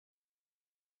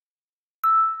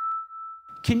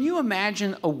Can you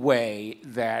imagine a way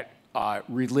that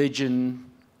religion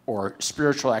or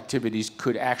spiritual activities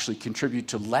could actually contribute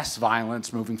to less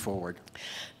violence moving forward?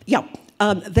 Yeah,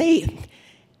 I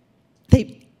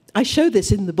show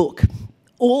this in the book,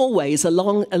 always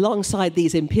alongside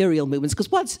these imperial movements,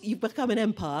 because once you become an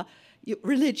empire,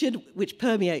 religion, which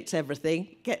permeates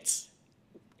everything, gets,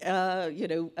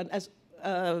 an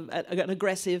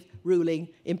aggressive, ruling,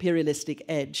 imperialistic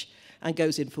edge and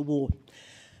goes in for war.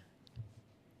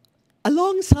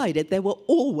 Alongside it, there were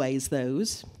always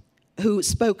those who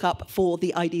spoke up for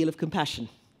the ideal of compassion.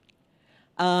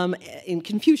 In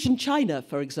Confucian China,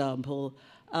 for example,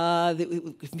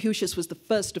 Confucius was the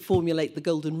first to formulate the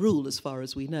Golden Rule, as far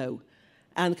as we know.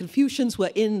 And Confucians were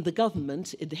in the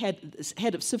government,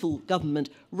 head of civil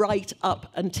government, right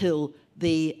up until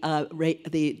the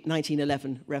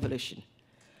 1911 revolution.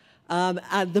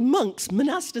 And the monks,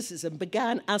 monasticism,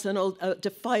 began as a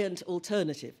defiant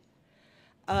alternative.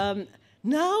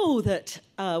 Now that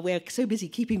we're so busy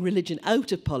keeping religion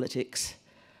out of politics,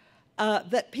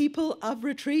 that people have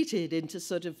retreated into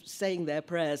sort of saying their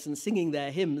prayers and singing their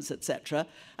hymns, etc.,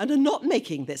 and are not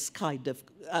making this kind of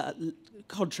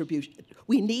contribution.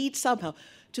 We need somehow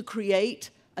to create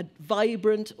a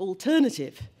vibrant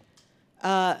alternative.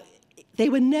 They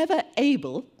were never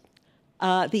able,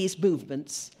 these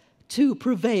movements, to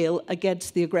prevail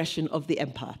against the aggression of the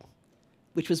empire,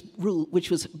 which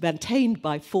was maintained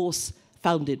by force,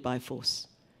 founded by force.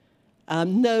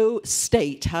 No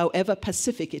state, however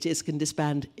pacific it is, can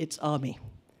disband its army.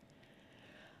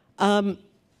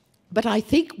 But I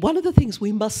think one of the things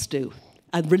we must do,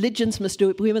 and religions must do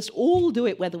it, but we must all do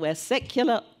it, whether we're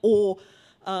secular or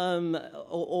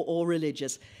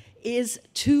religious, is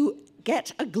to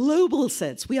get a global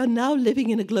sense. We are now living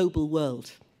in a global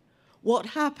world. What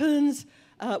happens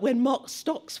when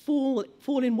stocks fall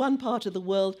in one part of the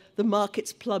world, the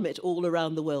markets plummet all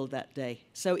around the world that day.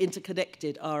 So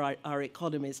interconnected are our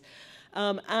economies.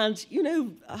 And, you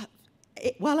know,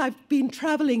 while I've been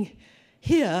traveling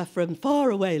here from far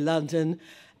away London,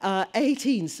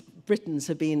 18 Britons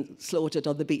have been slaughtered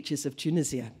on the beaches of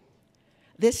Tunisia.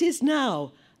 This is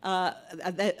now a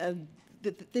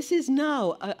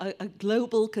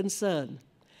global concern.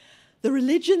 The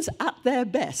religions at their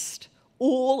best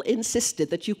all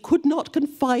insisted that you could not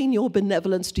confine your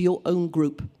benevolence to your own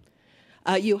group.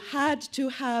 You had to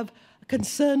have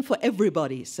concern for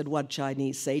everybody, said one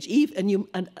Chinese sage,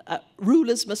 and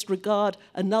rulers must regard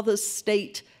another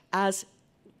state as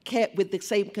with the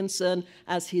same concern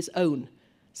as his own,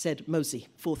 said Mozi,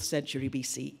 4th century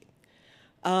BC.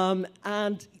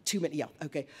 And too many, yeah,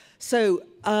 okay. So,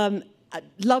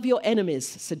 love your enemies,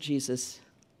 said Jesus.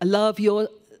 Love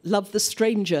the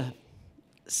stranger,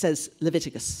 says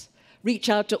Leviticus. Reach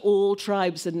out to all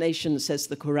tribes and nations, says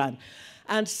the Quran.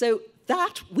 And so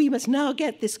that we must now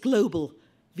get this global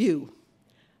view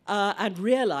and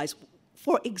realize,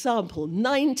 for example,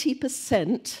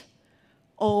 90%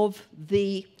 of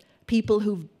the people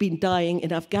who've been dying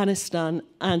in Afghanistan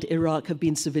and Iraq have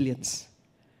been civilians.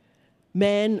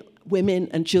 Men, women,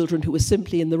 and children who were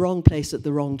simply in the wrong place at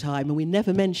the wrong time, and we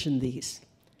never mention these.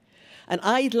 And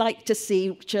I'd like to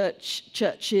see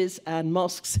churches and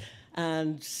mosques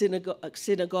and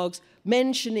synagogues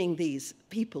mentioning these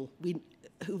people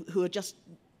who are just,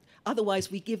 otherwise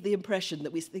we give the impression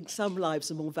that we think some lives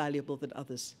are more valuable than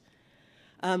others.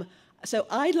 So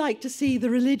I'd like to see the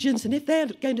religions, and if they're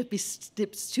going to be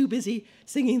too busy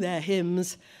singing their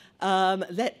hymns,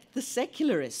 let the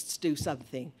secularists do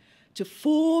something to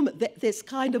form this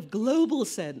kind of global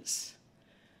sense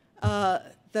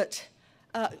that,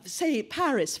 say,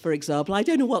 Paris, for example. I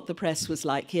don't know what the press was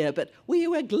like here, but we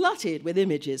were glutted with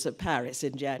images of Paris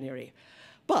in January.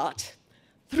 But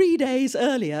 3 days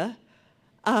earlier,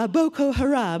 Boko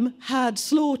Haram had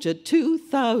slaughtered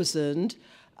 2,000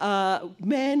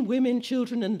 men, women,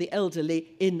 children, and the elderly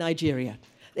in Nigeria.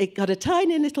 They got a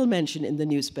tiny little mention in the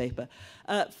newspaper.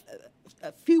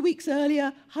 A few weeks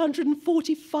earlier,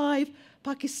 145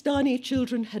 Pakistani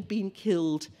children had been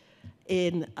killed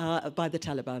by the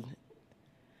Taliban.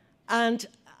 And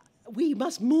we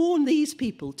must mourn these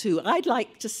people too. I'd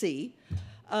like to see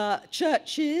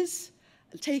churches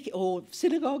or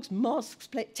synagogues, mosques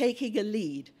taking a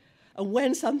lead. And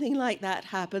when something like that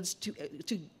happens,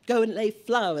 to go and lay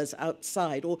flowers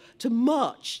outside, or to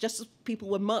march, just as people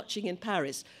were marching in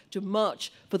Paris, to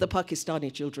march for the Pakistani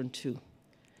children too.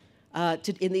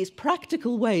 In these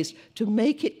practical ways, to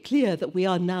make it clear that we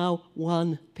are now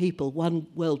one people, one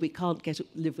world. We can't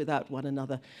live without one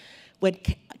another.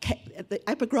 The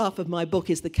epigraph of my book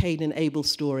is the Cain and Abel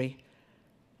story.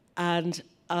 And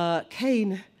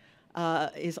Cain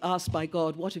is asked by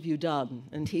God, "What have you done?"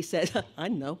 And he said, "I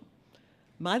know.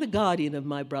 Am I the guardian of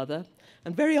my brother?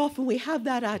 And very often we have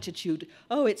that attitude,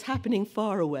 oh, it's happening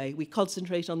far away. We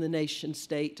concentrate on the nation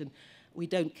state and we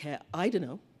don't care. I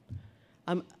don't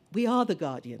know. We are the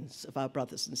guardians of our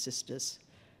brothers and sisters.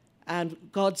 And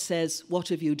God says, what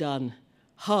have you done?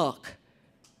 Hark,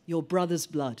 your brother's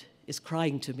blood is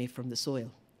crying to me from the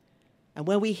soil. And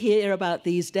when we hear about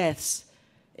these deaths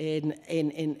in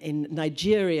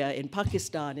Nigeria, in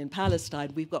Pakistan, in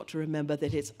Palestine, we've got to remember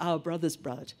that it's our brother's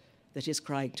blood that is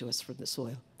crying to us from the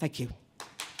soil. Thank you.